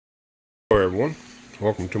Hello everyone,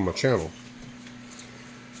 welcome to my channel.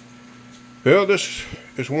 Well, this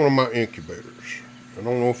is one of my incubators. I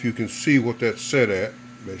don't know if you can see what that's set at.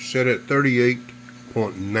 It's set at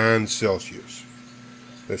 38.9 Celsius.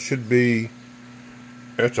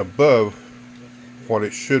 That's above what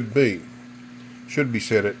it should be. Should be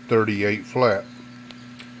set at 38 flat.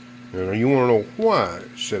 And you want to know why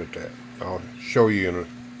it's set at that. I'll show you in a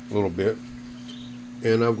little bit.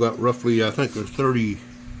 And I've got roughly, I think there's 36.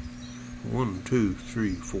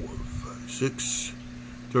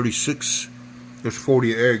 There's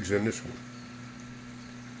 40 eggs in this one.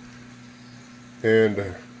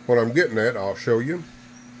 And what I'm getting at, I'll show you.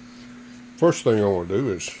 First thing I want to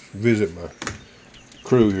do is visit my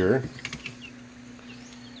crew here.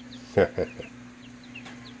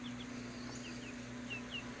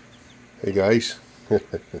 Hey guys.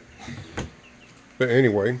 But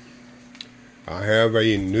anyway, I have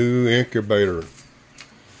a new incubator.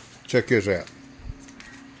 Check this out.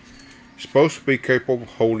 It's supposed to be capable of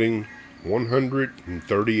holding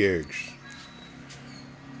 130 eggs.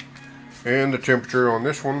 And the temperature on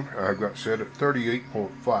this one I've got set at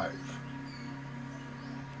 38.5.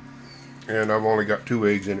 And I've only got 2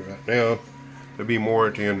 eggs in it right now. There'll be more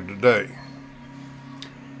at the end of the day.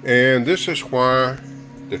 And this is why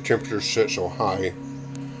the temperature is set so high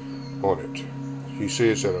on it. You see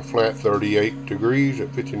it's at a flat 38 degrees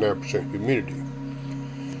at 59% humidity.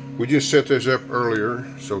 We just set this up earlier,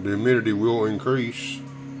 so the humidity will increase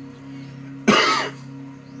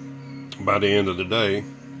by the end of the day,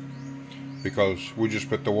 because we just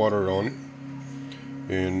put the water on it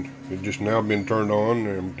and it just now been turned on,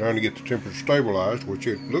 and I'm trying to get the temperature stabilized, which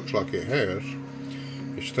it looks like it has.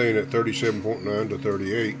 It's staying at 37.9 to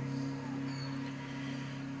 38.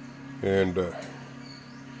 And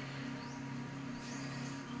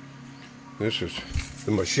this is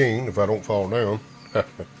the machine, if I don't fall down.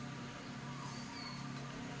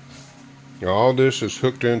 All this is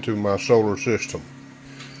hooked into my solar system,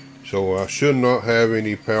 so I should not have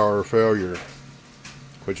any power failure,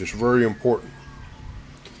 which is very important.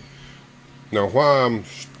 Now, why I'm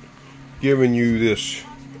giving you this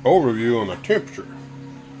overview on the temperature,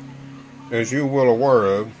 as you're well aware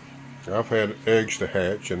of, I've had eggs to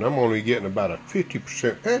hatch and I'm only getting about a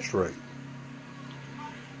 50% hatch rate,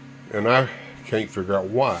 and I can't figure out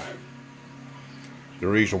why. The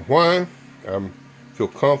reason why I feel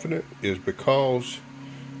confident is because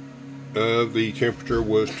the temperature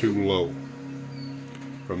was too low.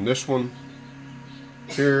 From this one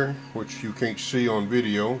here, which you can't see on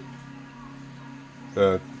video,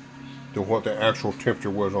 to what the actual temperature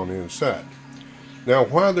was on the inside. Now,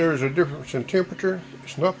 why there's a difference in temperature,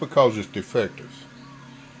 it's not because it's defective.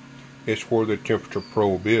 It's where the temperature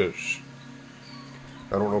probe is.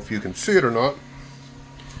 I don't know if you can see it or not,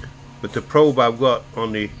 but the probe I've got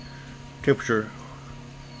on the temperature,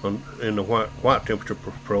 in the white temperature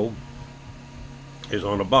probe, is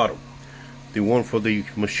on the bottom. The one for the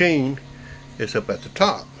machine is up at the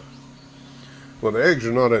top. Well, the eggs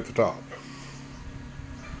are not at the top,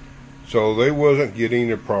 so they wasn't getting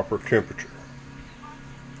the proper temperature.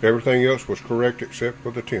 Everything else was correct except for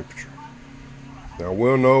the temperature. Now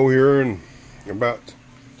we'll know here in about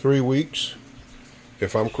 3 weeks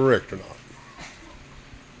if I'm correct or not.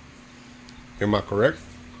 Am I correct?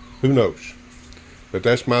 Who knows? But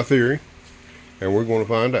that's my theory, and we're going to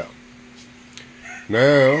find out.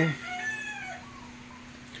 Now,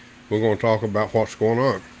 we're going to talk about what's going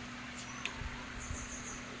on.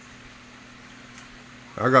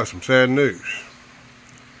 I got some sad news.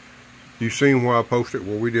 You've seen where I posted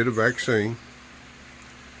where we did a vaccine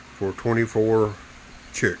for 24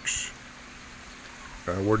 chicks.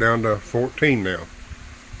 We're down to 14 now.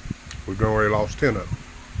 We've already lost 10 of them.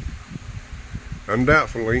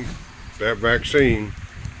 Undoubtedly, that vaccine,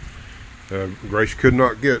 Grace could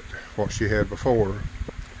not get what she had before,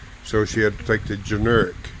 so she had to take the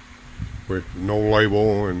generic with no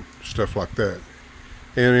label and stuff like that,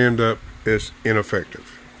 and end up as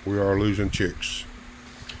ineffective. We are losing chicks.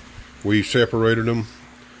 We separated them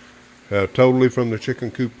totally from the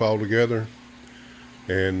chicken coop altogether,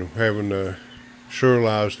 and having to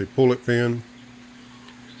sterilize the pullet pen,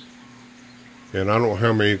 and I don't know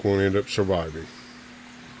how many are going to end up surviving.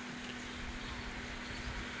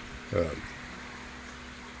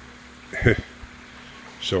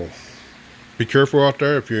 So be careful out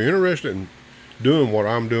there. If you're interested in doing what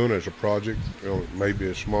I'm doing as a project, maybe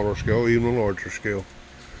a smaller scale, even a larger scale,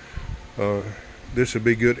 this would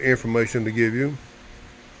be good information to give you.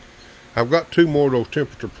 I've got 2 more of those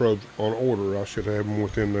temperature probes on order. I should have them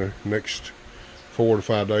within the next 4 to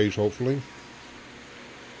 5 days, hopefully.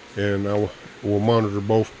 And I will monitor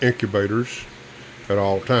both incubators at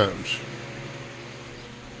all times.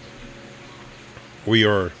 We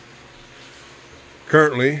are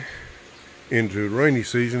currently into the rainy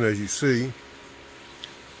season, as you see.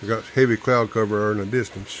 We got heavy cloud cover in the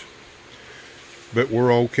distance, but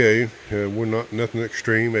we're okay. We're not nothing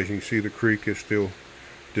extreme. As you can see, the creek is still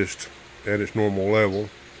just at its normal level.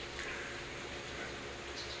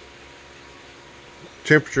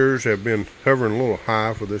 Temperatures have been hovering a little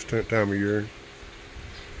high for this time of year,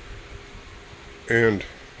 and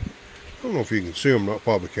I don't know if you can see them. Not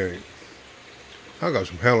probably can't. I got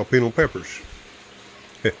some jalapeno peppers.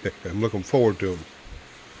 I'm looking forward to them.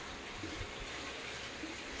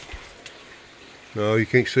 No, you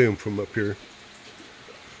can't see them from up here,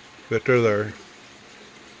 but they're there.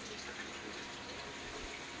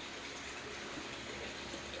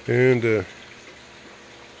 And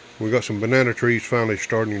we got some banana trees finally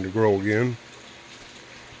starting to grow again.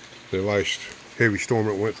 The last heavy storm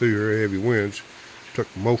that went through here, heavy winds,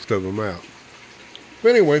 took most of them out. But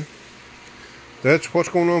anyway, that's what's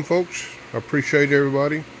going on, folks. I appreciate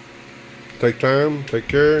everybody. Take time, take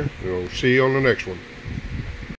care, and we'll see you on the next one.